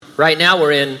Right now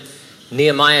we're in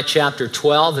Nehemiah chapter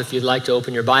 12, if you'd like to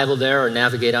open your Bible there or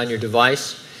navigate on your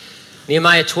device.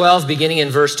 Nehemiah 12, beginning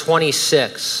in verse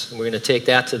 26. We're going to take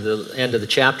that to the end of the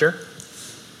chapter.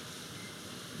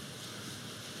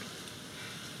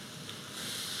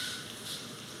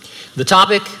 The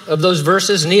topic of those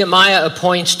verses, Nehemiah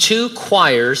appoints two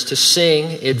choirs to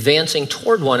sing, advancing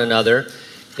toward one another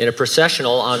in a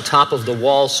processional on top of the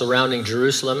wall surrounding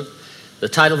Jerusalem. The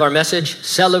title of our message,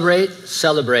 Celebrate,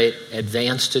 Celebrate,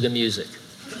 Advance to the Music.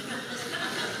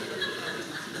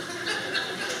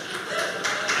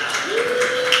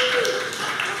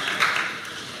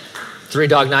 Three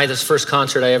Dog Night, this is the first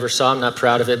concert I ever saw. I'm not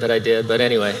proud of it, but I did. But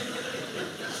anyway,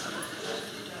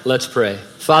 let's pray.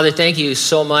 Father, thank you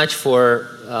so much for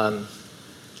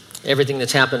everything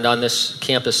that's happened on this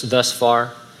campus thus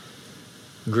far.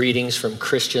 Greetings from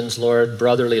Christians, Lord,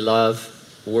 brotherly love,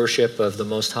 worship of the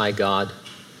Most High God.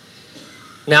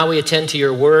 Now we attend to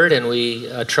your word, and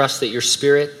we trust that your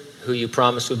Spirit, who you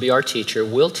promised would be our teacher,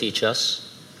 will teach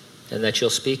us, and that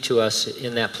you'll speak to us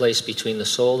in that place between the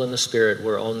soul and the spirit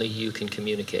where only you can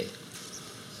communicate.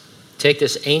 Take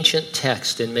this ancient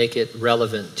text and make it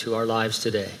relevant to our lives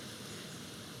today.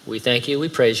 We thank you, we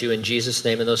praise you in Jesus'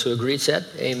 name, and those who agreed said,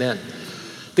 amen.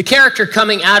 The character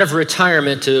coming out of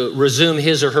retirement to resume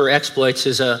his or her exploits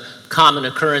is a common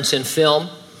occurrence in film.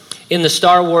 In the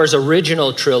Star Wars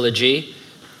original trilogy,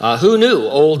 who knew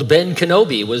old Ben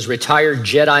Kenobi was retired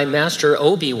Jedi Master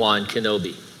Obi-Wan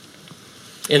Kenobi?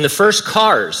 In the first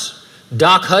Cars,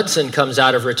 Doc Hudson comes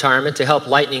out of retirement to help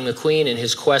Lightning McQueen in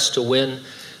his quest to win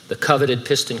the coveted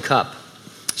Piston Cup.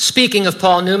 Speaking of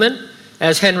Paul Newman,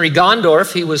 as Henry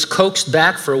Gondorf, he was coaxed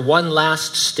back for one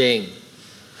last sting.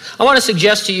 I want to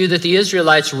suggest to you that the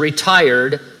Israelites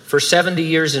retired for 70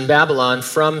 years in Babylon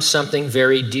from something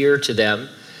very dear to them.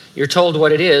 You're told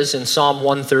what it is in Psalm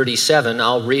 137.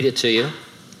 I'll read it to you.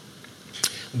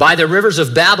 By the rivers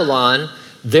of Babylon,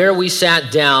 there we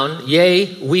sat down,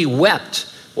 yea, we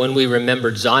wept when we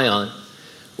remembered Zion.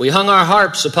 We hung our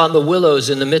harps upon the willows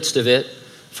in the midst of it,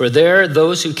 for there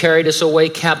those who carried us away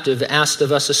captive asked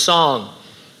of us a song,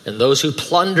 and those who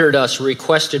plundered us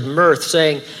requested mirth,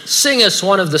 saying, sing us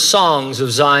one of the songs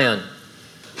of Zion.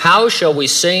 How shall we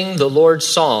sing the Lord's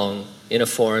song in a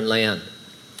foreign land?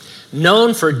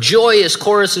 Known for joyous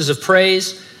choruses of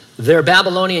praise, their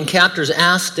Babylonian captors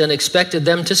asked and expected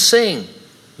them to sing.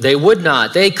 They would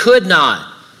not, they could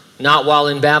not while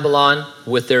in Babylon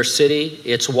with their city,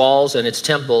 its walls, and its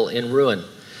temple in ruin.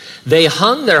 They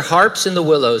hung their harps in the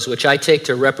willows, which I take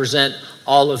to represent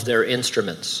all of their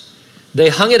instruments. They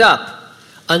hung it up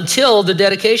until the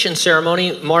dedication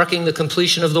ceremony marking the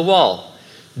completion of the wall.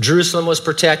 Jerusalem was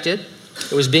protected.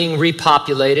 It was being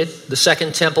repopulated. The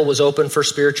second temple was open for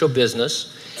spiritual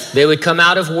business. They would come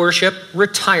out of worship,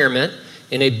 retirement,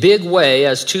 in a big way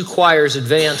as two choirs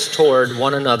advanced toward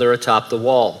one another atop the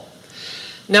wall.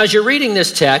 Now, as you're reading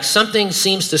this text, something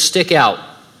seems to stick out.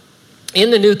 In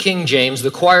the New King James,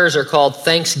 the choirs are called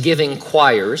thanksgiving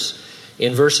choirs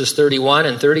in verses 31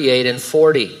 and 38 and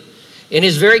 40. In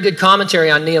his very good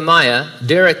commentary on Nehemiah,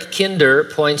 Derek Kinder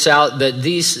points out that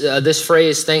this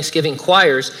phrase, thanksgiving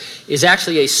choirs, is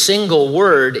actually a single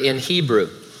word in Hebrew.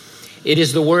 It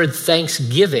is the word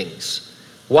thanksgivings.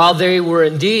 While they were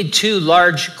indeed two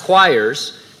large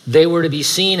choirs, they were to be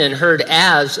seen and heard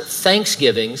as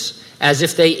thanksgivings, as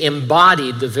if they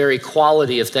embodied the very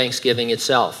quality of thanksgiving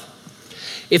itself.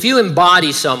 If you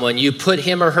embody someone, you put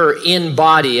him or her in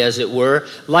body, as it were,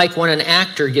 like when an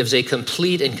actor gives a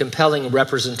complete and compelling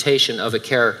representation of a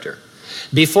character.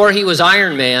 Before he was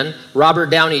Iron Man, Robert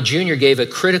Downey Jr. gave a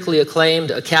critically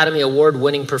acclaimed Academy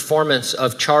Award-winning performance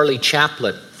of Charlie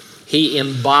Chaplin. He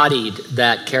embodied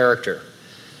that character.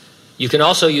 You can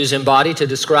also use embody to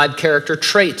describe character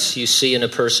traits you see in a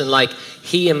person, like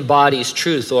he embodies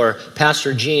truth or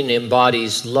Pastor Gene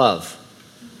embodies love.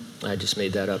 I just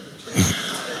made that up.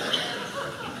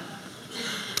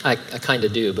 I kind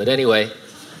of do, but anyway.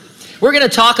 We're going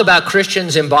to talk about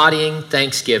Christians embodying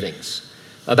thanksgivings,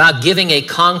 about giving a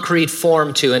concrete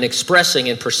form to and expressing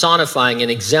and personifying and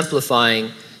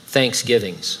exemplifying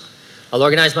thanksgivings. I'll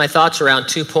organize my thoughts around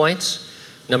 2 points.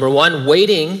 Number 1,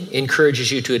 waiting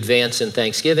encourages you to advance in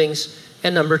thanksgivings.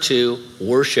 And number 2,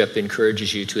 worship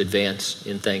encourages you to advance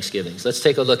in thanksgivings. Let's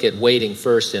take a look at waiting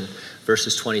first in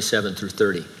verses 27 through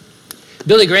 30.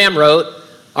 Billy Graham wrote,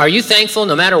 "Are you thankful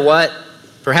no matter what?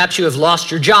 Perhaps you have lost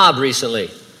your job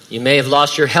recently. You may have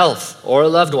lost your health or a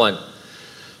loved one.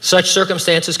 Such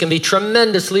circumstances can be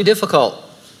tremendously difficult.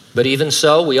 But even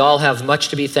so, we all have much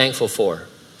to be thankful for.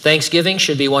 Thanksgiving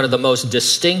should be one of the most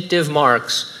distinctive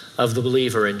marks of the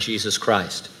believer in Jesus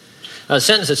Christ. A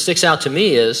sentence that sticks out to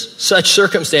me is, such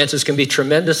circumstances can be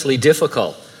tremendously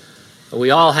difficult.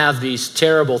 We all have these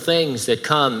terrible things that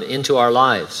come into our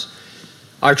lives.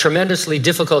 Our tremendously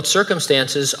difficult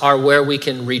circumstances are where we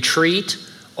can retreat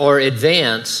or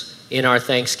advance in our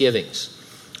thanksgivings.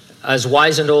 As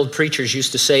wise and old preachers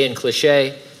used to say in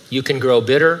cliche, you can grow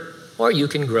bitter or you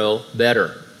can grow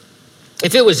better.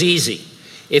 If it was easy,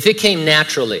 if it came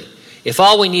naturally, if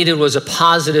all we needed was a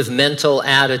positive mental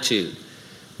attitude,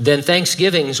 then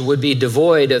thanksgivings would be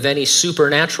devoid of any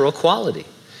supernatural quality.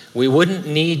 We wouldn't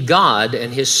need God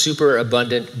and his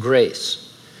superabundant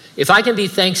grace. If I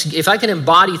can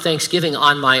embody thanksgiving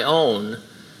on my own,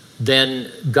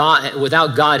 then God,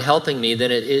 without God helping me, then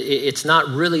it's not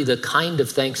really the kind of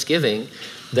thanksgiving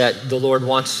that the Lord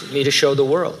wants me to show the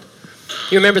world.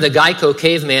 You remember the Geico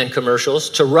caveman commercials?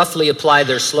 To roughly apply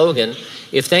their slogan,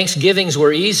 if Thanksgivings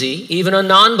were easy, even a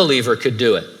non-believer could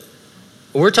do it.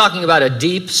 We're talking about a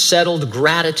deep, settled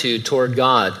gratitude toward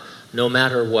God, no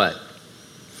matter what.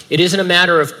 It isn't a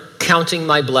matter of counting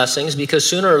my blessings, because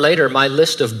sooner or later my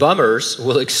list of bummers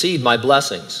will exceed my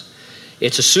blessings.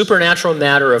 It's a supernatural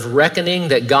matter of reckoning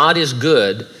that God is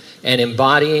good and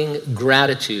embodying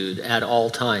gratitude at all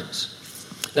times.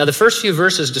 Now, the first few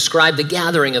verses describe the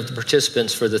gathering of the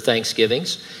participants for the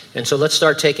Thanksgivings. And so let's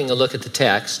start taking a look at the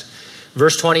text.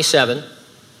 Verse 27,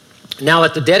 now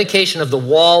at the dedication of the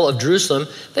wall of Jerusalem,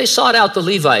 they sought out the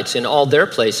Levites in all their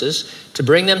places to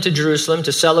bring them to Jerusalem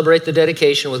to celebrate the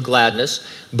dedication with gladness,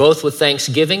 both with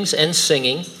thanksgivings and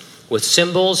singing, with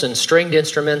cymbals and stringed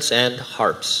instruments and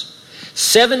harps.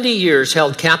 70 years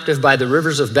held captive by the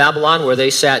rivers of Babylon, where they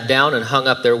sat down and hung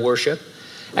up their worship.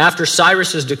 After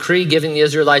Cyrus's decree giving the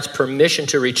Israelites permission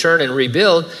to return and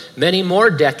rebuild, many more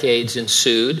decades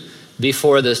ensued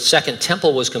before the second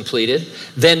temple was completed.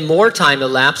 Then more time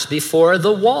elapsed before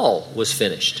the wall was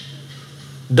finished.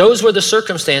 Those were the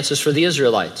circumstances for the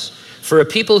Israelites. For a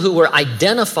people who were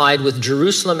identified with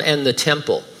Jerusalem and the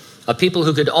temple, a people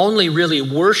who could only really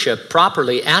worship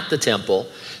properly at the temple,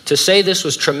 to say this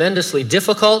was tremendously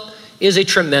difficult is a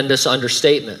tremendous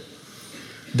understatement.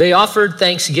 They offered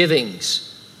thanksgivings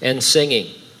and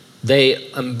singing.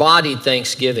 They embodied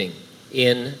thanksgiving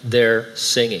in their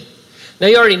singing. Now,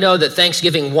 you already know that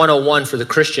Thanksgiving 101 for the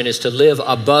Christian is to live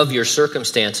above your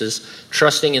circumstances,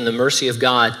 trusting in the mercy of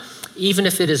God, even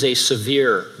if it is a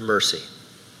severe mercy.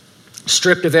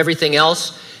 Stripped of everything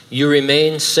else, you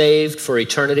remain saved for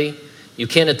eternity. You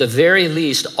can, at the very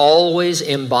least, always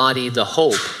embody the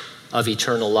hope of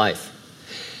eternal life.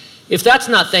 If that's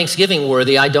not Thanksgiving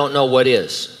worthy, I don't know what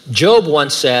is. Job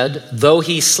once said, though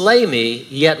he slay me,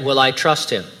 yet will I trust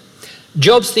him.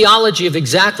 Job's theology of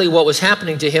exactly what was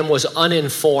happening to him was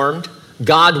uninformed.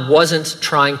 God wasn't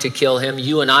trying to kill him.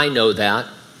 You and I know that.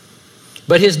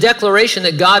 But his declaration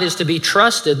that God is to be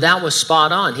trusted, that was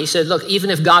spot on. He said, look, even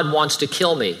if God wants to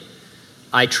kill me,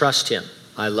 I trust him.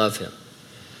 I love him.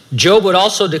 Job would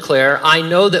also declare, I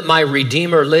know that my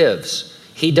Redeemer lives.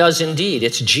 He does indeed.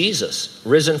 It's Jesus,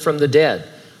 risen from the dead,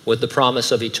 with the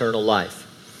promise of eternal life.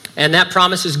 And that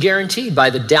promise is guaranteed by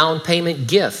the down payment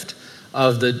gift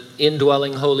of the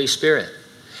indwelling Holy Spirit.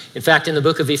 In fact, in the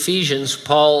book of Ephesians,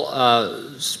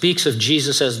 Paul speaks of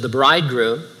Jesus as the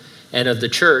bridegroom and of the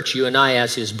church, you and I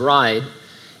as his bride.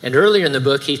 And earlier in the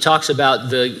book, he talks about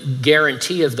the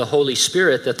guarantee of the Holy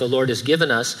Spirit that the Lord has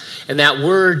given us. And that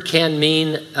word can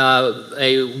mean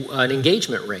an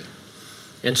engagement ring.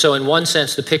 And so in one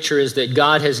sense, the picture is that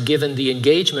God has given the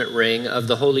engagement ring of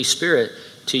the Holy Spirit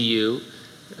to you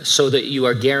so that you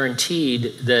are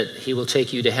guaranteed that he will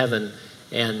take you to heaven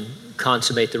and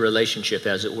consummate the relationship,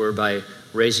 as it were, by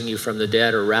raising you from the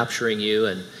dead or rapturing you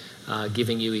and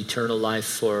giving you eternal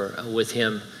life with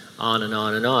him on and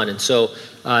on and on. And so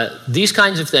these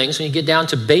kinds of things, when you get down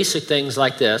to basic things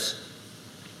like this,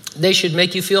 they should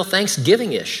make you feel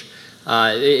Thanksgiving-ish.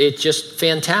 It's just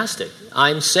fantastic.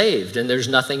 I'm saved, and there's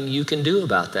nothing you can do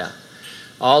about that.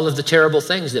 All of the terrible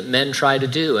things that men try to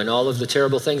do and all of the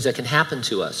terrible things that can happen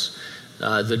to us,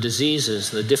 the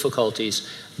diseases, the difficulties,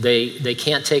 they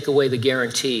can't take away the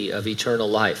guarantee of eternal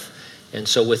life. And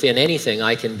so within anything,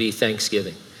 I can be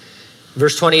thanksgiving.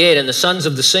 Verse 28, and the sons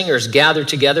of the singers gathered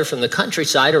together from the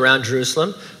countryside around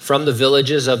Jerusalem, from the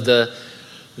villages of the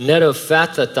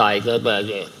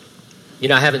Netophathatai. You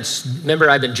know,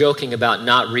 I've been joking about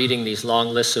not reading these long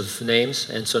lists of names,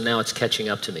 and so now it's catching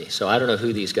up to me. So I don't know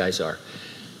who these guys are.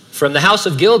 From the house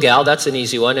of Gilgal, that's an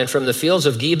easy one, and from the fields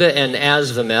of Geba and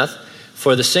Azvameth,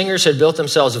 for the singers had built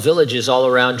themselves villages all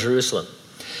around Jerusalem.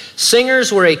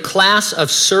 Singers were a class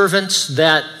of servants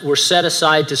that were set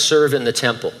aside to serve in the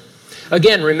temple.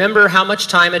 Again, remember how much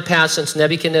time had passed since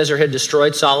Nebuchadnezzar had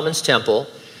destroyed Solomon's temple.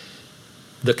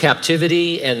 the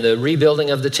captivity and the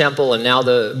rebuilding of the temple and now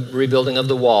the rebuilding of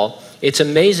the wall, it's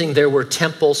amazing there were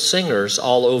temple singers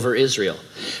all over Israel.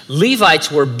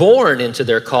 Levites were born into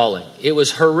their calling. It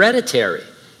was hereditary.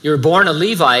 You were born a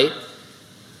Levite,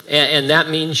 and that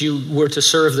means you were to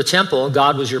serve the temple.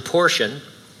 God was your portion.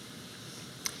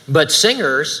 But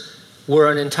singers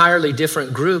were an entirely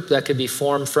different group that could be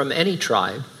formed from any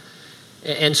tribe.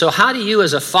 And so how do you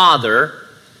as a father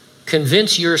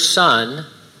convince your son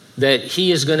that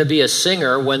he is going to be a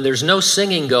singer when there's no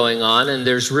singing going on and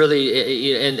there's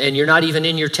really, and you're not even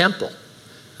in your temple?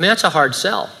 I mean, that's a hard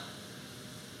sell.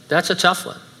 That's a tough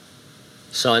one.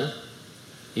 Son,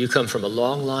 you come from a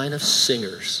long line of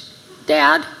singers.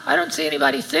 Dad, I don't see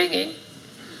anybody singing.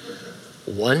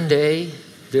 One day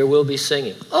there will be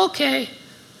singing. Okay.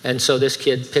 And so this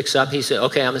kid picks up, he said,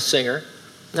 okay, I'm a singer.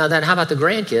 Now then, how about the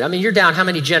grandkid? I mean, you're down how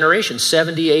many generations?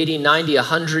 70, 80, 90,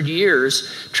 100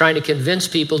 years trying to convince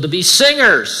people to be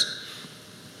singers.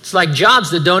 It's like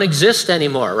jobs that don't exist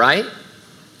anymore, right?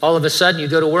 All of a sudden, you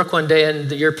go to work one day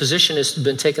and your position has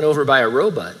been taken over by a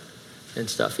robot and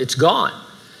stuff. It's gone.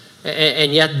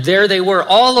 And yet there they were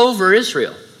all over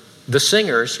Israel, the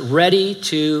singers, ready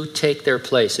to take their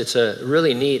place. It's a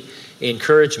really neat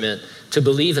encouragement to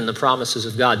believe in the promises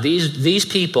of God. These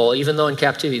people, even though in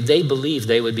captivity, they believed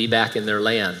they would be back in their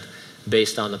land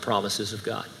based on the promises of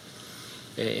God.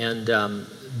 And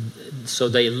so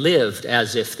they lived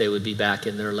as if they would be back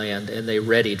in their land, and they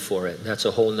readied for it. That's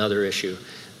a whole other issue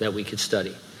that we could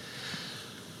study.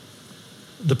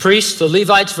 The priests, the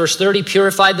Levites, verse 30,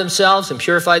 purified themselves and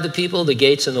purified the people, the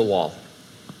gates and the wall.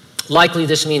 Likely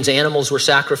this means animals were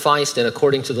sacrificed, and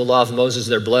according to the law of Moses,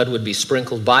 their blood would be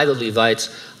sprinkled by the Levites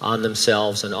on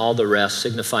themselves and all the rest,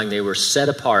 signifying they were set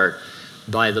apart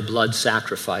by the blood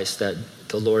sacrifice that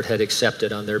the Lord had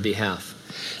accepted on their behalf.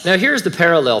 Now here's the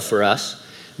parallel for us.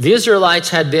 The Israelites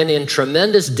had been in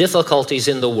tremendous difficulties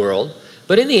in the world,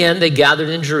 but in the end they gathered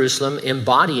in Jerusalem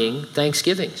embodying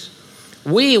thanksgivings.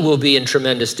 We will be in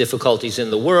tremendous difficulties in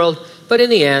the world, but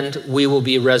in the end, we will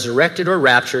be resurrected or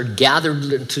raptured,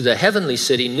 gathered to the heavenly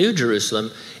city, New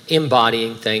Jerusalem,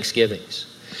 embodying thanksgivings.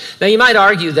 Now, you might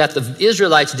argue that the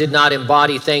Israelites did not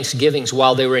embody thanksgivings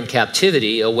while they were in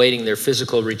captivity, awaiting their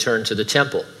physical return to the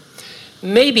temple.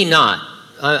 Maybe not.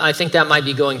 I think that might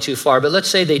be going too far, but let's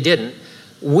say they didn't.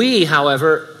 We,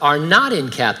 however, are not in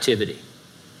captivity.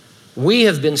 We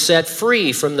have been set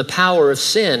free from the power of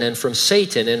sin and from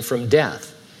Satan and from death.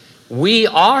 We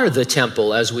are the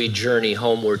temple as we journey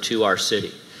homeward to our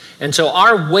city. And so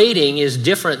our waiting is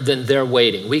different than their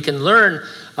waiting. We can learn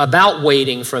about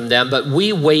waiting from them, but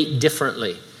we wait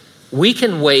differently. We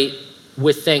can wait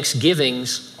with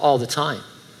thanksgivings all the time.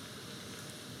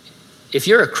 If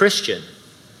you're a Christian,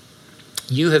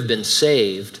 you have been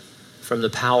saved from the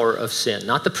power of sin.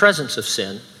 Not the presence of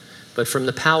sin, but from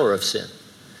the power of sin.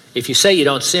 If you say you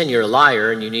don't sin, you're a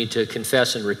liar and you need to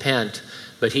confess and repent,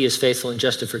 but he is faithful and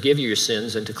just to forgive you your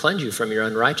sins and to cleanse you from your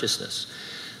unrighteousness.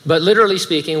 But literally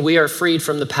speaking, we are freed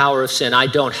from the power of sin. I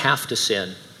don't have to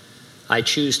sin. I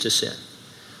choose to sin.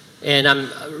 And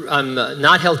I'm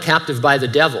not held captive by the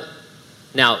devil.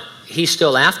 Now, he's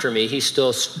still after me. He's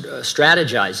still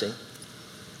strategizing.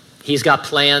 He's got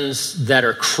plans that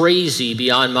are crazy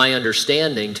beyond my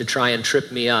understanding to try and trip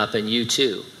me up, and you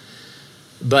too.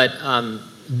 But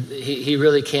he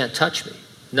really can't touch me.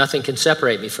 Nothing can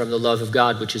separate me from the love of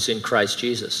God, which is in Christ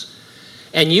Jesus.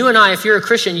 And you and I, if you're a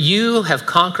Christian, you have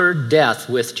conquered death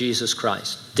with Jesus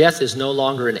Christ. Death is no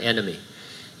longer an enemy.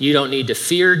 You don't need to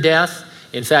fear death.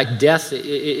 In fact, death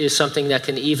is something that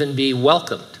can even be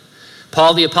welcomed.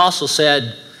 Paul the Apostle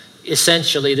said,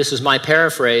 essentially, this is my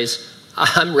paraphrase,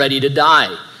 I'm ready to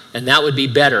die. And that would be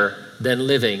better than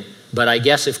living. But I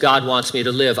guess if God wants me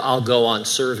to live, I'll go on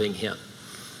serving him.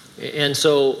 And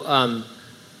so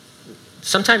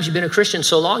sometimes you've been a Christian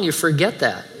so long, you forget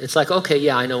that. It's like, okay,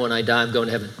 yeah, I know when I die, I'm going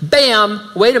to heaven.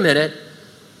 Bam! Wait a minute.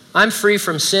 I'm free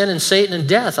from sin and Satan and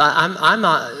death.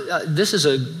 This is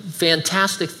a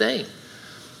fantastic thing.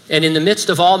 And in the midst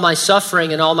of all my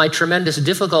suffering and all my tremendous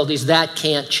difficulties, that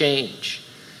can't change.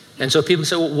 And so people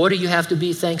say, well, what do you have to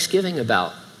be thanksgiving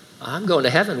about? I'm going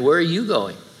to heaven. Where are you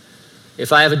going?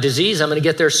 If I have a disease, I'm going to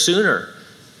get there sooner.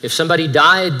 If somebody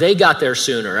died, they got there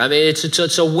sooner. I mean,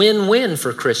 it's a win-win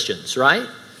for Christians, right?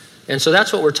 And so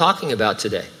that's what we're talking about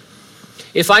today.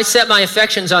 If I set my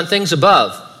affections on things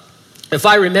above, if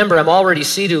I remember I'm already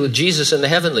seated with Jesus in the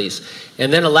heavenlies,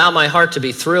 and then allow my heart to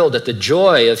be thrilled at the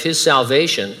joy of his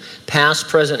salvation, past,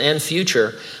 present, and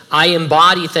future, I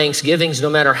embody thanksgivings no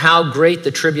matter how great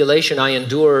the tribulation I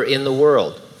endure in the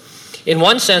world. In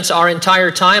one sense, our entire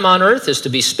time on earth is to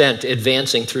be spent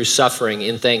advancing through suffering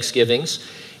in thanksgivings,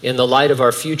 in the light of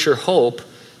our future hope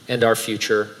and our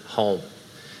future home.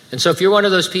 And so if you're one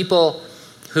of those people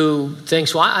who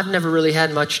thinks, well, I've never really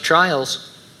had much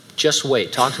trials, just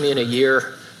wait. Talk to me in a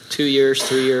year, 2 years,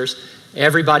 3 years.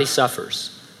 Everybody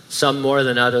suffers, some more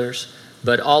than others,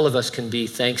 but all of us can be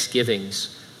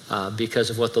thanksgivings because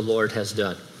of what the Lord has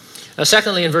done. Now,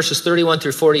 secondly, in verses 31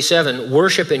 through 47,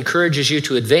 worship encourages you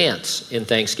to advance in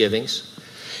thanksgivings.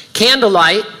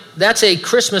 Candlelight, that's a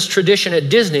Christmas tradition at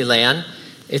Disneyland.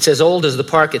 It's as old as the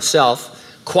park itself.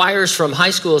 Choirs from high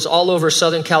schools all over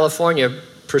Southern California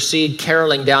proceed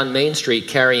caroling down Main Street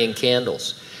carrying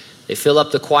candles. They fill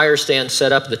up the choir stand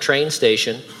set up at the train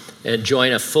station and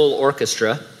join a full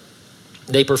orchestra.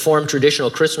 They perform traditional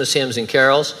Christmas hymns and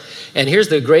carols. And here's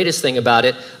the greatest thing about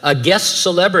it. A guest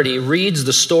celebrity reads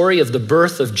the story of the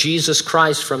birth of Jesus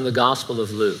Christ from the Gospel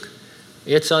of Luke.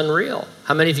 It's unreal.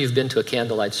 How many of you have been to a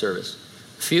candlelight service?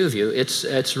 A few of you.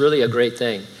 It's really a great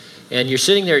thing. And you're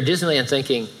sitting there at Disneyland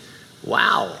thinking,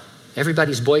 wow,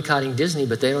 everybody's boycotting Disney,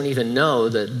 but they don't even know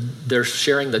that they're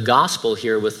sharing the gospel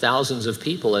here with thousands of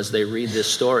people as they read this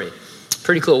story.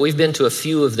 Pretty cool. We've been to a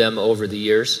few of them over the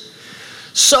years.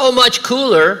 So much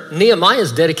cooler,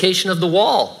 Nehemiah's dedication of the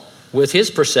wall with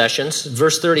his processions.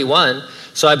 Verse 31,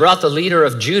 so I brought the leader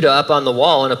of Judah up on the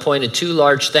wall and appointed 2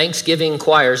 large thanksgiving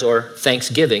choirs, or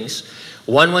thanksgivings.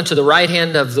 One went to the right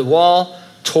hand of the wall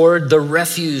toward the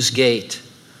refuse gate.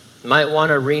 Might want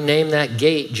to rename that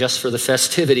gate just for the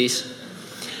festivities.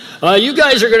 You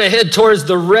guys are going to head towards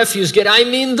the refuse gate. I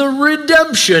mean the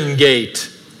redemption gate.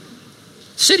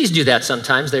 Cities do that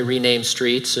sometimes. They rename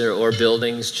streets or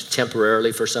buildings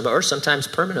temporarily for some, or sometimes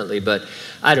permanently. But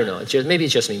I don't know. Maybe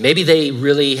it's just me. Maybe they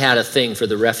really had a thing for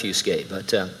the refuse gate,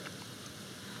 but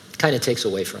kind of takes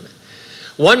away from it.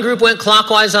 One group went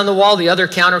clockwise on the wall, the other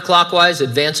counterclockwise,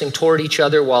 advancing toward each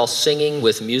other while singing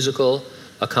with musical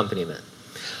accompaniment.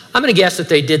 I'm going to guess that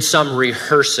they did some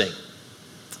rehearsing.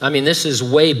 I mean, this is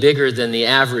way bigger than the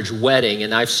average wedding,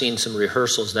 and I've seen some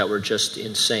rehearsals that were just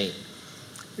insane.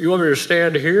 You want me to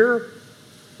stand here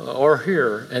or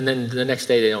here? And then the next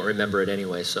day they don't remember it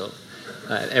anyway, so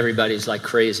everybody's like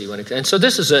crazy. And so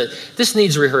this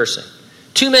needs rehearsing.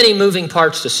 Too many moving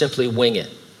parts to simply wing it.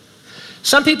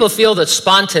 Some people feel that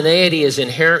spontaneity is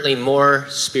inherently more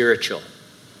spiritual.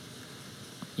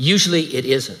 Usually it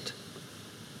isn't.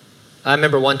 I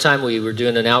remember one time we were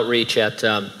doing an outreach at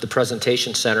the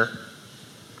presentation center,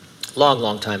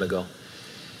 long time ago.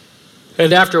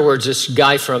 And afterwards, this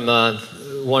guy from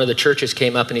one of the churches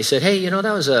came up and he said, hey, that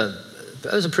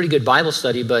was a pretty good Bible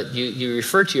study, but you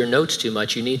refer to your notes too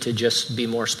much. You need to just be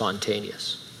more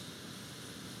spontaneous.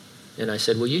 And I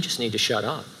said, well, you just need to shut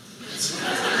up.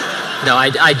 No,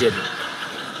 I didn't.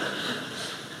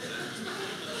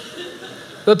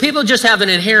 But people just have an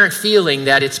inherent feeling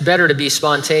that it's better to be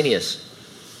spontaneous.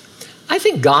 I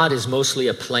think God is mostly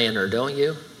a planner, don't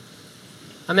you?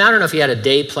 I mean, I don't know if he had a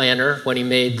day planner when he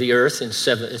made the earth in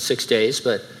 6 days,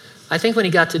 but I think when he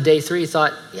got to day 3, he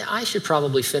thought, yeah, I should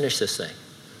probably finish this thing.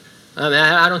 I mean,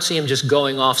 I don't see him just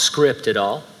going off script at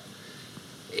all.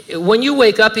 When you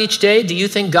wake up each day, do you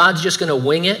think God's just going to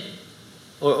wing it?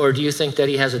 Or do you think that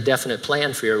he has a definite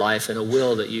plan for your life and a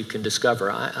will that you can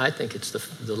discover? I think it's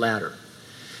the latter.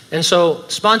 And so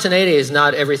spontaneity is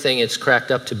not everything it's cracked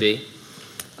up to be.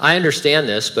 I understand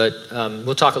this, but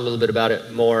we'll talk a little bit about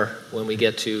it more when we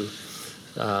get to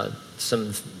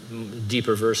some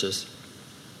deeper verses.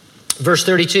 Verse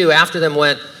 32, after them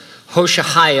went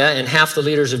Hoshaiah and half the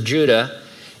leaders of Judah,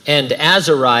 and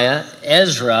Azariah,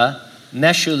 Ezra,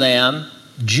 Meshullam,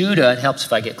 Judah, it helps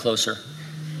if I get closer,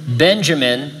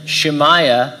 Benjamin,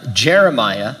 Shemaiah,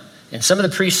 Jeremiah, and some of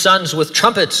the priest's sons with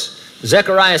trumpets,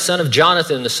 Zechariah, son of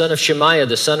Jonathan, the son of Shemaiah,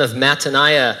 the son of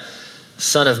Mattaniah,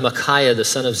 son of Micaiah, the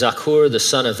son of Zakur, the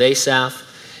son of Asaph,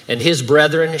 and his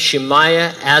brethren,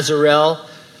 Shemaiah, Azarel.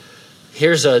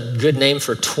 Here's a good name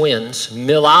for twins,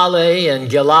 Milale and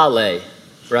Gilale,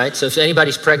 right? So if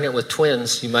anybody's pregnant with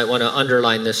twins, you might want to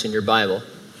underline this in your Bible.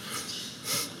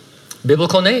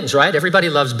 Biblical names, right? Everybody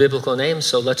loves biblical names,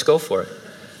 so let's go for it.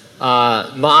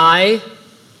 I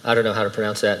don't know how to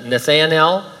pronounce that,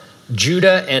 Nathanael,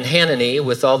 Judah, and Hanani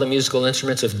with all the musical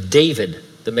instruments of David,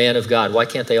 the man of God. Why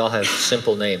can't they all have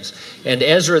simple names? And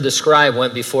Ezra the scribe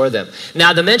went before them.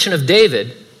 Now, the mention of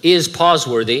David is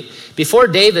pause-worthy. Before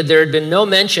David, there had been no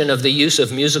mention of the use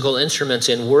of musical instruments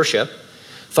in worship.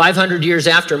 500 years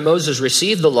after Moses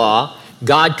received the law,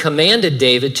 God commanded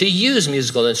David to use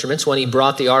musical instruments when he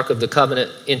brought the Ark of the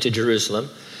Covenant into Jerusalem.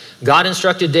 God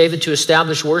instructed David to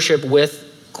establish worship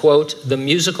with, quote, the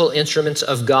musical instruments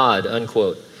of God,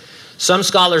 unquote. Some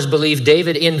scholars believe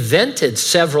David invented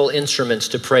several instruments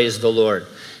to praise the Lord.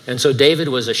 And so David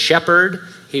was a shepherd.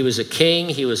 he was a king,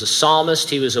 he was a psalmist,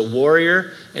 he was a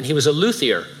warrior, and he was a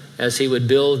luthier, as he would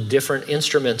build different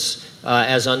instruments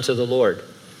as unto the Lord.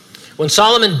 When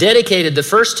Solomon dedicated the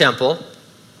first temple,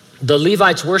 the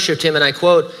Levites worshiped him, and I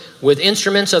quote, with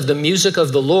instruments of the music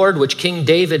of the Lord, which King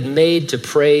David made to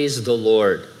praise the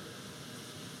Lord.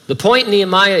 The point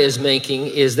Nehemiah is making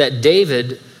is that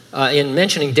David, in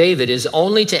mentioning David, is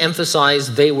only to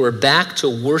emphasize they were back to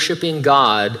worshiping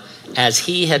God as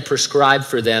he had prescribed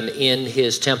for them in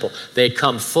his temple. They'd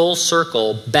come full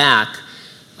circle back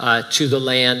to the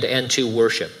land and to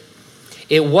worship.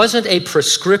 It wasn't a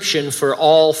prescription for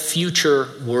all future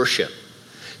worship.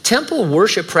 Temple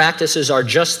worship practices are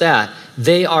just that.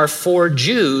 They are for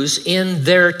Jews in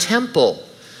their temple.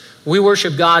 We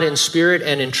worship God in spirit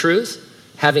and in truth,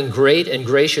 having great and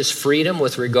gracious freedom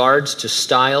with regards to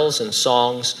styles and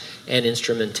songs and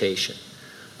instrumentation.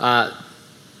 I'm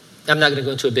not going to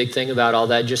go into a big thing about all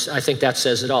that. I think that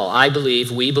says it all.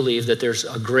 We believe that there's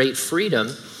a great freedom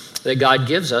that God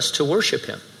gives us to worship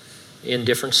him in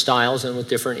different styles and with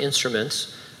different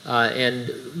instruments.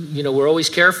 We're always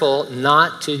careful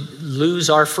not to lose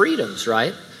our freedoms,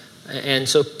 right? And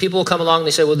so people will come along and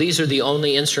they say, well, these are the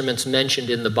only instruments mentioned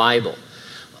in the Bible.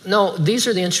 No, these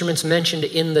are the instruments mentioned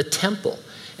in the temple.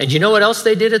 And you know what else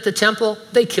they did at the temple?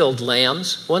 They killed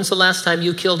lambs. When's the last time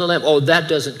you killed a lamb? Oh, that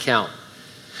doesn't count.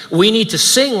 We need to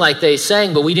sing like they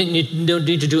sang, but we don't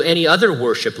need to do any other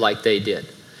worship like they did.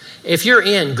 If you're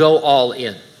in, go all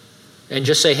in. And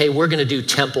just say, hey, we're going to do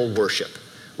temple worship.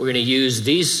 We're going to use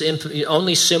these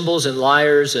only cymbals and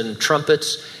lyres and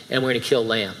trumpets, and we're going to kill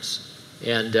lambs.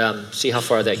 And see how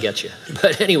far that gets you.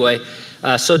 But anyway,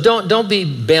 so don't be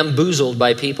bamboozled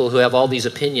by people who have all these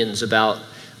opinions about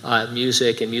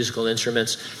music and musical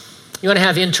instruments. You want to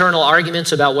have internal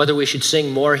arguments about whether we should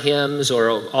sing more hymns or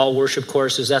all worship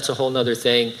courses. That's a whole other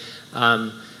thing.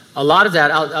 A lot of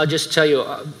that, I'll just tell you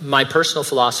my personal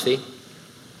philosophy.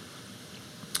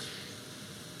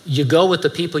 You go with the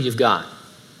people you've got.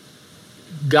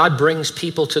 God brings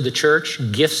people to the church,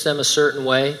 gifts them a certain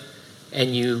way,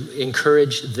 and you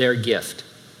encourage their gift.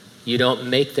 You don't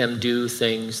make them do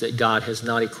things that God has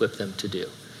not equipped them to do.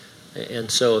 And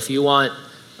so if you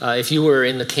were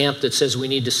in the camp that says we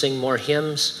need to sing more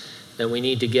hymns, then we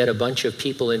need to get a bunch of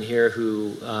people in here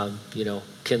who,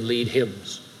 can lead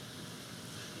hymns.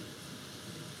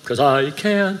 Because I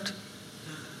can't.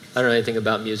 I don't know anything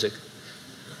about music.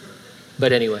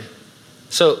 But anyway,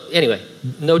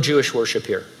 no Jewish worship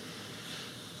here.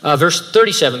 Verse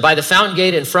 37, by the fountain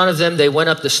gate in front of them, they went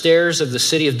up the stairs of the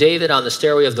city of David on the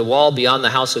stairway of the wall beyond the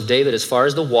house of David as far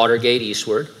as the water gate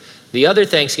eastward. The other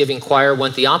Thanksgiving choir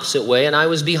went the opposite way, and I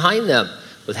was behind them,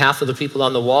 with half of the people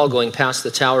on the wall going past the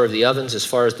tower of the ovens as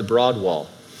far as the broad wall.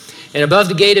 And above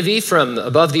the gate of Ephraim,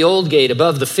 above the old gate,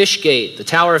 above the fish gate, the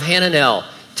tower of Hananel,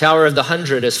 tower of the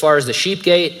 100, as far as the sheep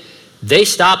gate, they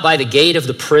stopped by the gate of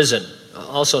the prison.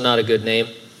 Also not a good name.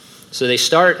 So they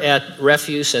start at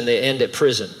refuse and they end at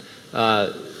prison.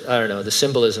 I don't know, the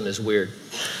symbolism is weird.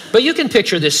 But you can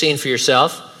picture this scene for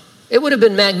yourself. It would have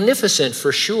been magnificent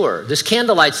for sure. This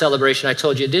candlelight celebration I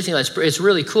told you at Disneyland, it's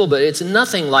really cool, but it's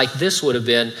nothing like this would have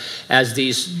been as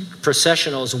these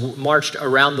processionals marched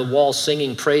around the wall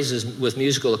singing praises with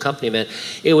musical accompaniment.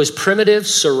 It was primitive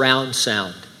surround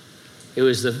sound. It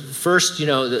was the first,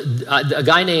 a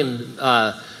guy named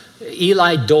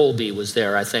Eli Dolby was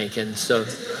there, I think. And so,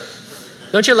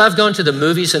 don't you love going to the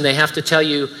movies and they have to tell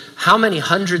you how many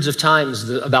hundreds of times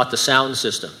about the sound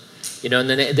system? And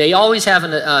then they always have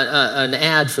an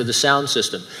ad for the sound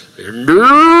system.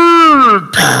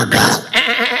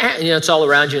 It's all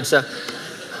around you and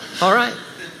stuff. All right.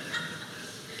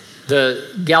 The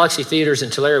Galaxy Theaters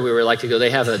in Tulare, we were like to go, they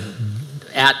have a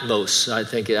Atmos, I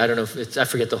think. I don't know if I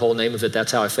forget the whole name of it.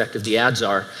 That's how effective the ads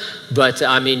are. But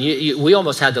we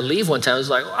almost had to leave one time. It was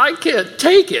like, I can't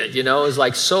take it. It was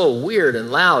like so weird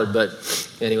and loud. But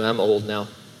anyway, I'm old now.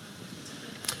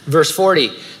 Verse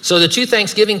 40. So the two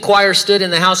Thanksgiving choirs stood in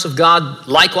the house of God.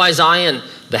 Likewise I and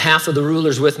the half of the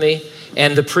rulers with me,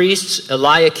 and the priests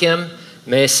Eliakim,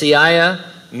 Maaseiah,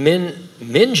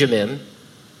 Minjamim. Man,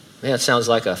 that sounds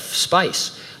like a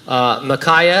spice.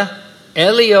 Micaiah,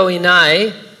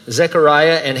 Elioenai,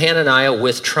 Zechariah, and Hananiah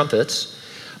with trumpets.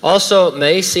 Also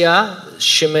Maaseiah,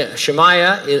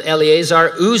 Shemaiah,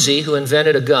 Eleazar, Uzi, who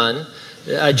invented a gun,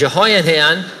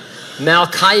 Jehoianan,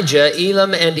 Malchijah,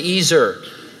 Elam, and Ezer.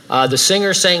 The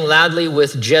singer sang loudly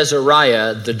with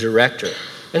Jezariah, the director.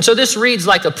 And so this reads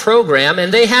like a program,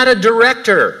 and they had a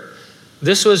director.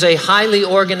 This was a highly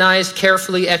organized,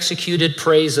 carefully executed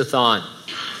praise-a-thon.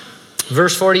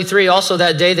 Verse 43, also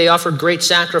that day they offered great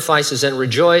sacrifices and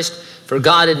rejoiced, for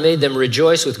God had made them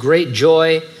rejoice with great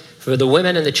joy. For the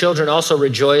women and the children also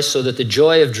rejoiced, so that the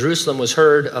joy of Jerusalem was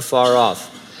heard afar off.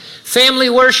 Family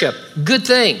worship, good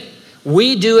thing.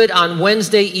 We do it on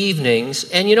Wednesday evenings,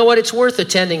 and you know what? It's worth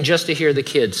attending just to hear the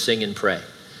kids sing and pray.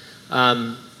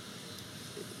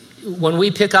 When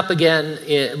we pick up again,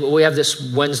 we have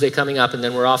this Wednesday coming up, and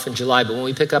then we're off in July, but when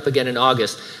we pick up again in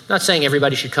August, I'm not saying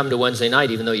everybody should come to Wednesday night,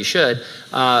 even though you should,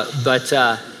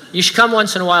 but you should come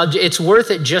once in a while. It's worth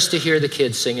it just to hear the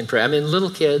kids sing and pray. I mean, little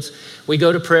kids, we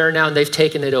go to prayer now, and they've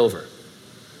taken it over.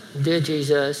 Dear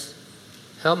Jesus,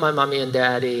 help my mommy and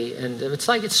daddy. And it's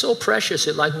like, it's so precious.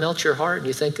 It like melts your heart. And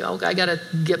you think, oh, I got to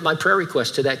get my prayer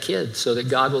request to that kid so that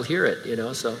God will hear it,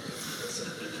 So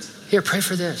here, pray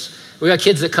for this. We got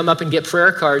kids that come up and get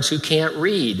prayer cards who can't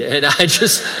read. And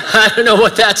I don't know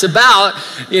what that's about.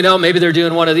 Maybe they're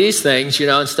doing one of these things,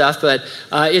 and stuff. But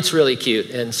it's really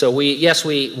cute. And so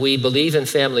we believe in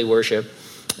family worship.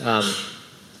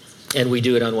 And we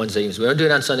do it on Wednesday evenings. We don't do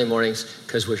it on Sunday mornings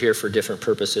because we're here for different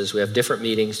purposes. We have different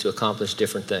meetings to accomplish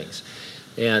different things.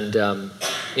 And,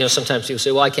 sometimes people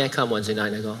say, well, I can't come Wednesday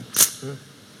night. And I go,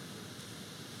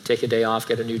 take a day off,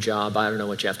 get a new job. I don't know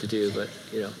what you have to do, but,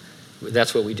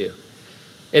 that's what we do.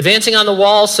 Advancing on the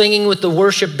wall, singing with the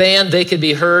worship band, they could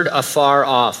be heard afar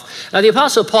off. Now, the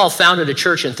Apostle Paul founded a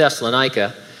church in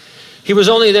Thessalonica. He was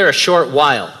only there a short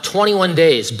while, 21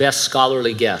 days, best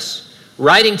scholarly guess.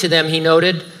 Writing to them, he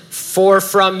noted, for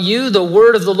from you the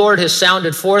word of the Lord has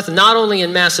sounded forth, not only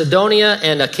in Macedonia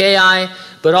and Achaia,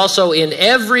 but also in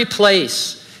every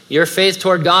place. Your faith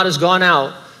toward God has gone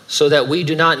out, so that we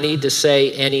do not need to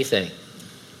say anything.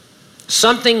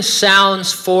 Something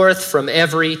sounds forth from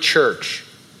every church,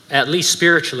 at least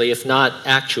spiritually, if not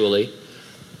actually.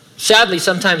 Sadly,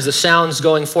 sometimes the sounds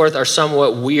going forth are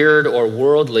somewhat weird or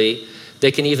worldly.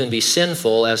 They can even be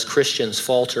sinful as Christians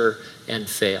falter and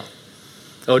fail.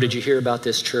 Oh, did you hear about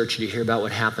this church? Did you hear about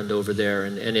what happened over there?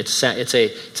 And it's a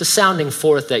sounding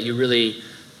forth that you really,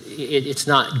 it's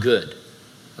not good.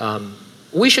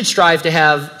 We should strive to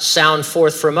have sound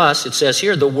forth from us, it says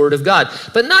here, the word of God.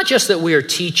 But not just that we are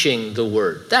teaching the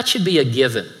word. That should be a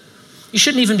given. You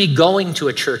shouldn't even be going to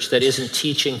a church that isn't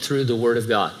teaching through the word of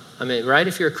God. I mean, right,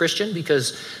 if you're a Christian,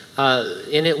 because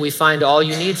in it we find all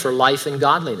you need for life and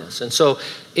godliness. And so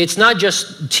it's not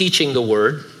just teaching the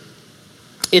word.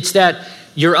 It's that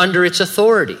you're under its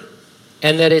authority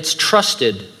and that it's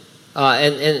trusted.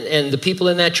 And the people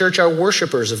in that church are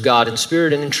worshipers of God in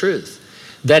spirit and in truth.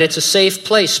 That it's a safe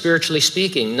place, spiritually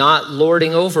speaking, not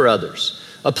lording over others.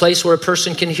 A place where a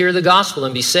person can hear the gospel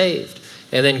and be saved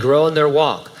and then grow in their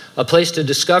walk. A place to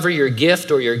discover your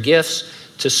gift or your gifts,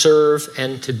 to serve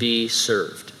and to be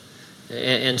served.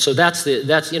 And so that's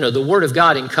the word of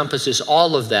God encompasses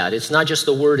all of that. It's not just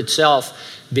the word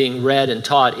itself being read and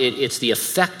taught. It's the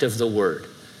effect of the word.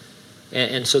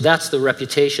 And so that's the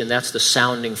reputation, that's the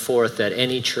sounding forth that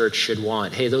any church should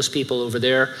want. Hey, those people over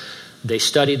there, they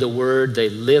study the word, they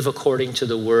live according to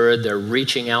the word, they're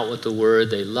reaching out with the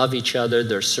word, they love each other,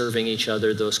 they're serving each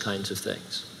other, those kinds of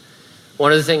things.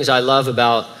 One of the things I love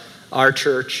about our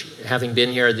church, having been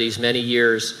here these many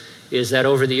years, is that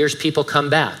over the years people come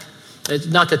back. It's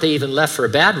not that they even left for a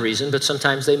bad reason, but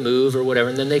sometimes they move or whatever,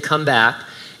 and then they come back.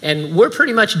 And we're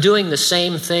pretty much doing the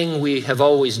same thing we have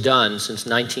always done since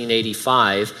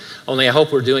 1985, only I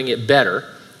hope we're doing it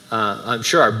better. I'm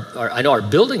sure I know our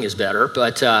building is better,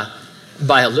 but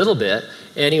by a little bit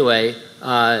anyway.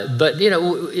 But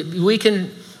we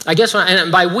can, I guess,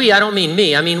 and by we, I don't mean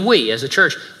me, I mean we as a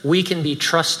church, we can be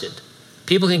trusted.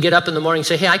 People can get up in the morning and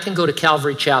say, hey, I can go to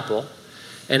Calvary Chapel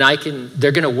and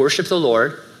they're going to worship the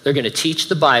Lord. They're going to teach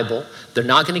the Bible. They're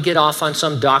not going to get off on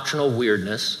some doctrinal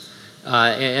weirdness.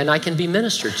 And I can be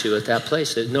ministered to at that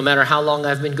place, no matter how long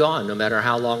I've been gone, no matter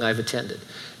how long I've attended.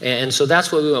 And so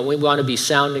that's what we want. We want to be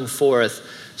sounding forth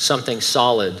something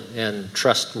solid and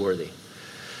trustworthy.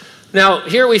 Now,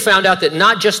 here we found out that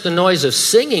not just the noise of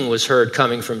singing was heard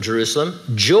coming from Jerusalem,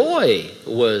 joy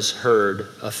was heard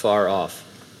afar off.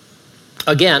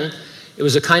 Again, it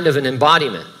was a kind of an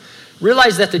embodiment.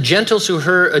 Realize that the Gentiles who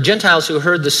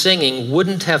heard the singing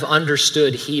wouldn't have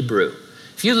understood Hebrew.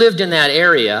 If you lived in that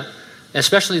area,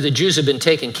 especially the Jews had been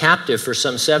taken captive for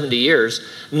some 70 years,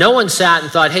 no one sat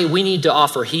and thought, hey, we need to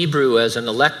offer Hebrew as an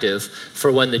elective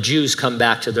for when the Jews come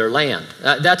back to their land.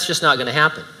 That's just not going to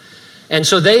happen. And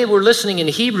so they were listening in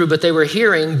Hebrew, but they were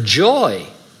hearing joy.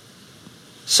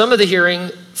 Some of the hearing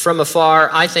from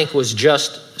afar, I think, was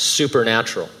just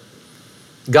supernatural.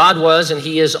 God was and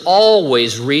he is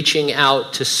always reaching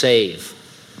out to save.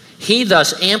 He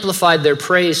thus amplified their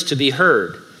praise to be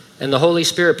heard. And the Holy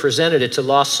Spirit presented it to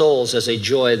lost souls as a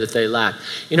joy that they lacked.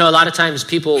 You know, a lot of times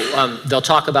people, they'll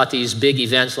talk about these big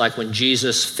events like when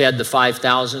Jesus fed the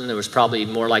 5,000. There was probably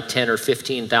more like 10 or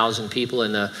 15,000 people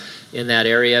in that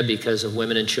area because of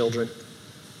women and children.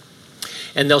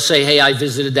 And they'll say, hey, I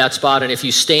visited that spot, and if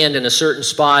you stand in a certain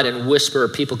spot and whisper,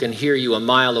 people can hear you a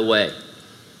mile away.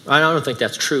 I don't think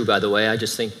that's true, by the way. I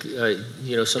just think,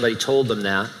 somebody told them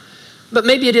that. But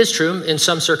maybe it is true in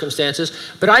some circumstances.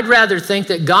 But I'd rather think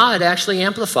that God actually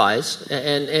amplifies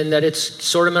and that it's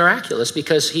sort of miraculous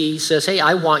because he says, hey,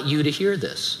 I want you to hear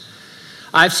this.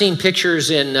 I've seen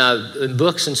pictures in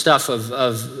books and stuff of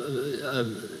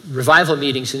revival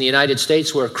meetings in the United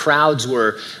States where crowds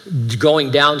were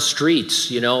going down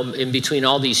streets, in between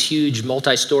all these huge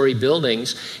multi-story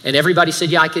buildings. And everybody said,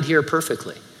 yeah, I could hear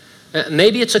perfectly.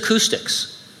 Maybe it's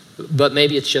acoustics. But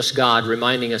maybe it's just God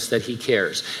reminding us that he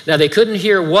cares. Now, they couldn't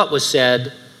hear what was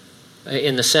said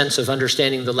in the sense of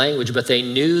understanding the language, but they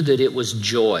knew that it was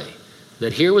joy.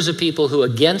 That here was a people who,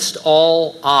 against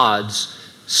all odds,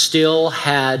 still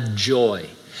had joy.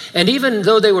 And even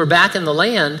though they were back in the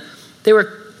land, they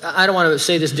were, I don't want to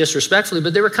say this disrespectfully,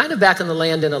 but they were kind of back in the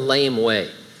land in a lame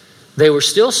way. They were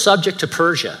still subject to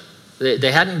Persia.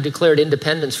 They hadn't declared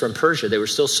independence from Persia. They were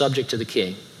still subject to the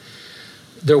king.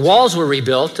 Their walls were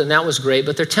rebuilt, and that was great,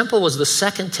 but their temple was the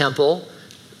second temple,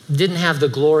 didn't have the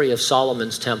glory of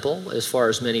Solomon's temple as far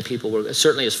as many people were,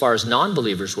 certainly as far as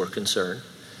non-believers were concerned.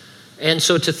 And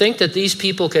so to think that these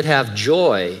people could have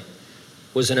joy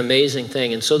was an amazing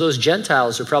thing. And so those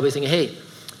Gentiles are probably thinking, hey,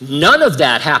 none of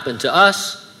that happened to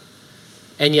us,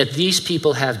 and yet these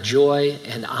people have joy,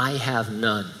 and I have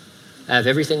none. I have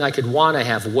everything I could want. I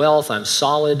have wealth. I'm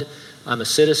solid. I'm a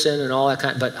citizen and all that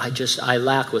kind, but I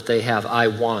lack what they have. I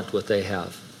want what they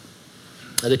have.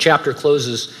 Now, the chapter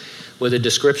closes with a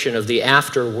description of the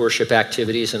after worship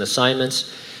activities and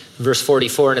assignments. Verse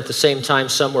 44, and at the same time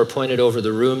some were appointed over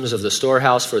the rooms of the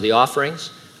storehouse for the offerings,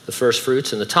 the first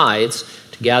fruits and the tithes,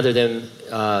 to gather them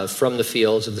from the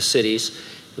fields of the cities,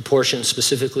 the portion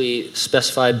specifically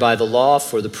specified by the law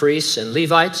for the priests and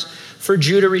Levites, for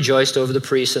Judah rejoiced over the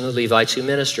priests and the Levites who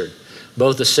ministered.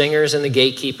 Both the singers and the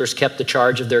gatekeepers kept the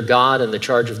charge of their God and the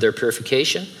charge of their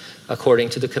purification, according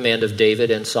to the command of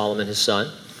David and Solomon his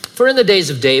son. For in the days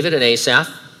of David and Asaph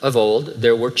of old,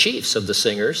 there were chiefs of the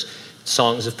singers,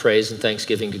 songs of praise and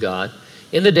thanksgiving to God.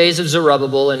 In the days of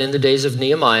Zerubbabel and in the days of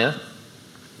Nehemiah,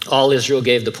 all Israel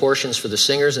gave the portions for the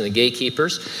singers and the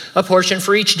gatekeepers, a portion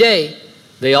for each day.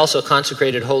 They also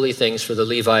consecrated holy things for the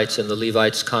Levites, and the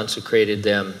Levites consecrated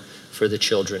them for the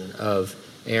children of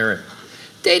Aaron.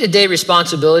 Day-to-day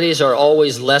responsibilities are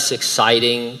always less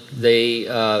exciting. They,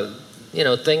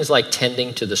 things like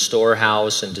tending to the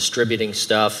storehouse and distributing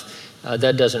stuff,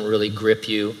 that doesn't really grip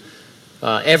you.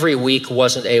 Every week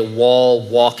wasn't a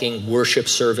wall-walking worship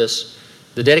service.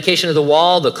 The dedication of the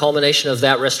wall, the culmination of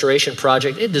that restoration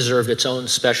project, it deserved its own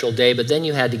special day, but then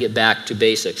you had to get back to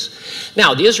basics.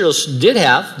 Now, the Israelites did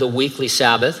have the weekly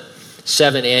Sabbath,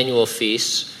 7 annual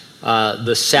feasts,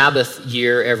 the Sabbath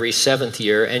year every 7th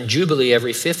year, and Jubilee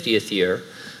every 50th year.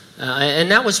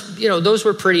 And that was, those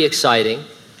were pretty exciting.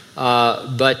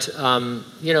 But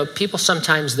people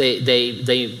sometimes,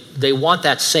 they want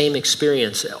that same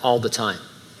experience all the time.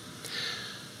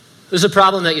 There's a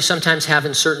problem that you sometimes have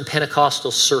in certain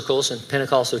Pentecostal circles and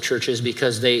Pentecostal churches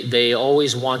because they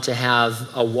always want to have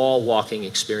a wall-walking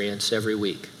experience every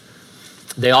week.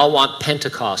 They all want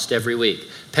Pentecost every week.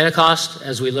 Pentecost,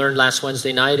 as we learned last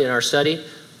Wednesday night in our study,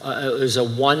 is a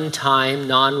one-time,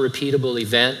 non-repeatable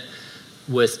event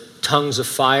with tongues of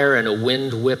fire and a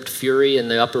wind-whipped fury in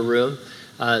the upper room.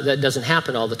 That doesn't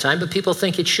happen all the time, but people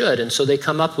think it should, and so they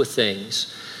come up with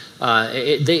things.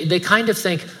 They kind of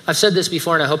think, I've said this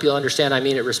before, and I hope you'll understand, I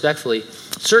mean it respectfully.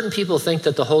 Certain people think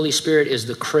that the Holy Spirit is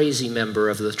the crazy member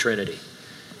of the Trinity,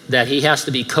 that he has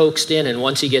to be coaxed in, and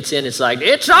once he gets in, it's like,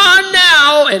 it's on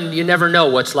now, and you never know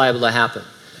what's liable to happen.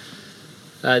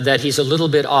 That he's a little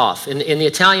bit off. In the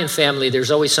Italian family, there's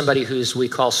always somebody we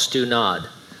call stunad.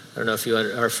 I don't know if you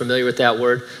are familiar with that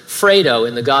word. Fredo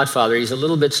in The Godfather, he's a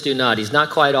little bit stunad. He's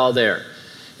not quite all there.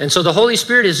 And so the Holy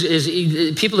Spirit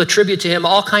is people attribute to him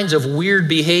all kinds of weird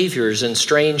behaviors and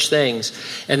strange things.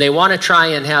 And they want to try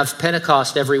and have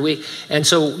Pentecost every week. And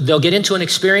so they'll get into an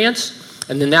experience,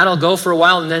 and then that'll go for a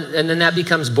while, and then that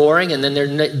becomes boring, and then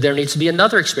there needs to be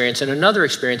another experience and another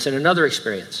experience and another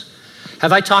experience.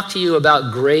 Have I talked to you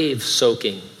about grave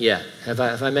soaking yet? Have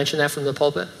I mentioned that from the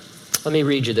pulpit? Let me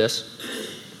read you this.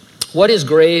 What is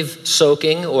grave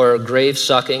soaking or grave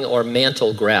sucking or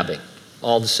mantle grabbing?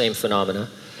 All the same phenomena.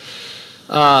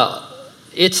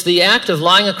 It's the act of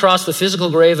lying across the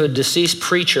physical grave of a deceased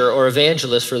preacher or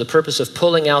evangelist for the purpose of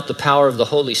pulling out the power of the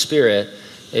Holy Spirit,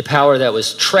 a power that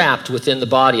was trapped within the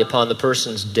body upon the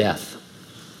person's death.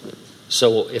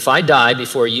 So if I die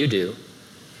before you do,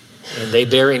 and they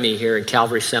bury me here in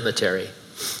Calvary Cemetery,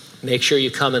 make sure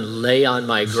you come and lay on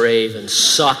my grave and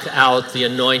suck out the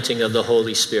anointing of the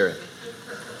Holy Spirit.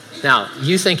 Now,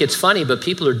 you think it's funny, but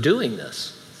people are doing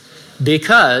this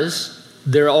because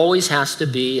there always has to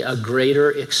be a greater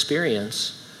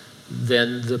experience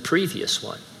than the previous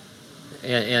one.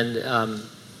 And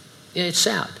it's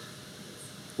sad.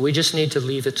 We just need to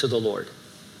leave it to the Lord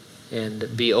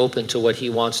and be open to what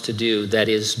he wants to do that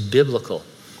is biblical.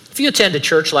 If you attend a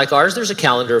church like ours, there's a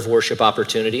calendar of worship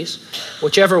opportunities.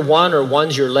 Whichever one or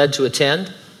ones you're led to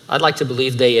attend, I'd like to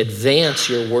believe they advance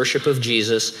your worship of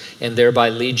Jesus and thereby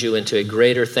lead you into a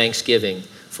greater thanksgiving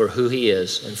for who he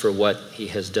is and for what he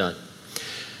has done.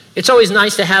 It's always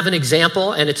nice to have an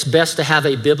example, and it's best to have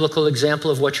a biblical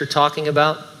example of what you're talking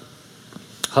about.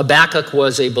 Habakkuk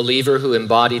was a believer who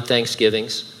embodied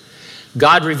thanksgivings.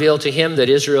 God revealed to him that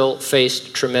Israel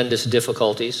faced tremendous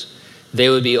difficulties. They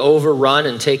would be overrun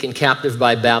and taken captive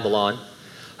by Babylon.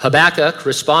 Habakkuk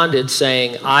responded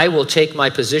saying, I will take my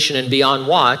position and be on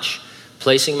watch,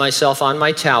 placing myself on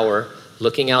my tower,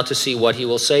 looking out to see what he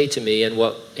will say to me and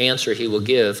what answer he will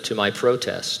give to my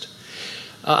protest.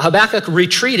 Habakkuk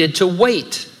retreated to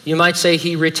wait. You might say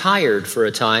he retired for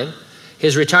a time.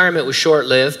 His retirement was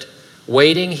short-lived.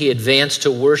 Waiting, he advanced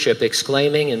to worship,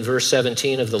 exclaiming in verse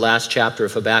 17 of the last chapter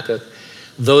of Habakkuk,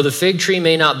 though the fig tree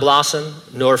may not blossom,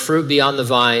 nor fruit be on the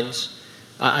vines.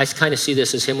 I kind of see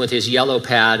this as him with his yellow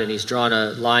pad, and he's drawn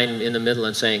a line in the middle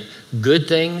and saying, good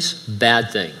things,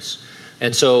 bad things.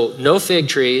 And so no fig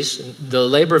trees, the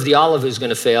labor of the olive is going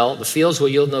to fail, the fields will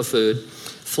yield no food,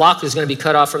 flock is going to be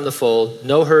cut off from the fold,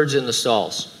 no herds in the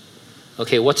stalls.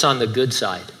 Okay, what's on the good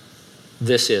side?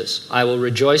 This is, I will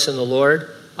rejoice in the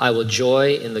Lord, I will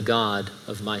joy in the God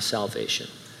of my salvation.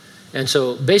 And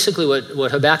so basically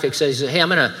what Habakkuk says is, hey, I'm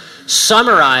going to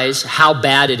summarize how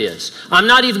bad it is. I'm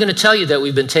not even going to tell you that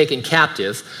we've been taken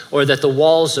captive or that the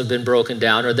walls have been broken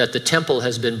down or that the temple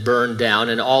has been burned down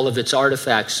and all of its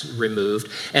artifacts removed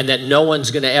and that no one's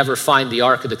going to ever find the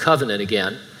Ark of the Covenant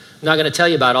again. I'm not going to tell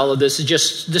you about all of this.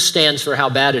 This stands for how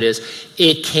bad it is.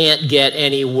 It can't get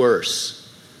any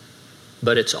worse.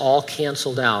 But it's all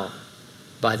canceled out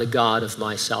by the God of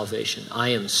my salvation. I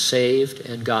am saved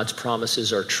and God's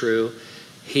promises are true.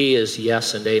 He is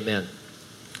yes and amen.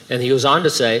 And he goes on to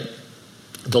say,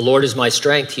 the Lord is my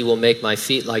strength. He will make my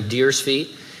feet like deer's feet,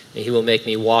 and he will make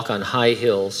me walk on high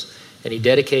hills. And he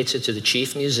dedicates it to the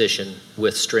chief musician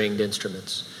with stringed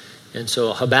instruments. And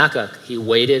so Habakkuk, he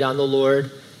waited on the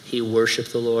Lord. He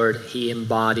worshiped the Lord. He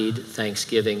embodied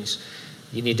thanksgivings.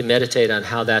 You need to meditate on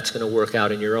how that's going to work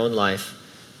out in your own life,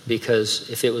 because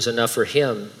if it was enough for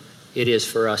him, it is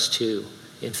for us too.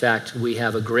 In fact, we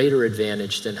have a greater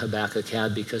advantage than Habakkuk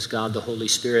had because God, the Holy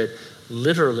Spirit,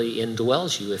 literally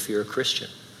indwells you if you're a Christian.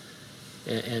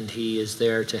 And he is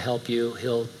there to help you.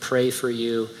 He'll pray for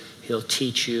you. He'll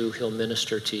teach you. He'll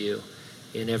minister to you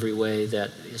in every way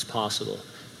that is possible.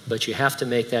 But you have to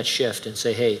make that shift and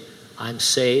say, hey, I'm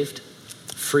saved,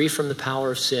 free from the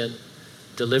power of sin,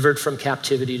 delivered from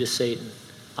captivity to Satan,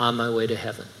 on my way to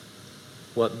heaven.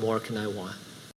 What more can I want?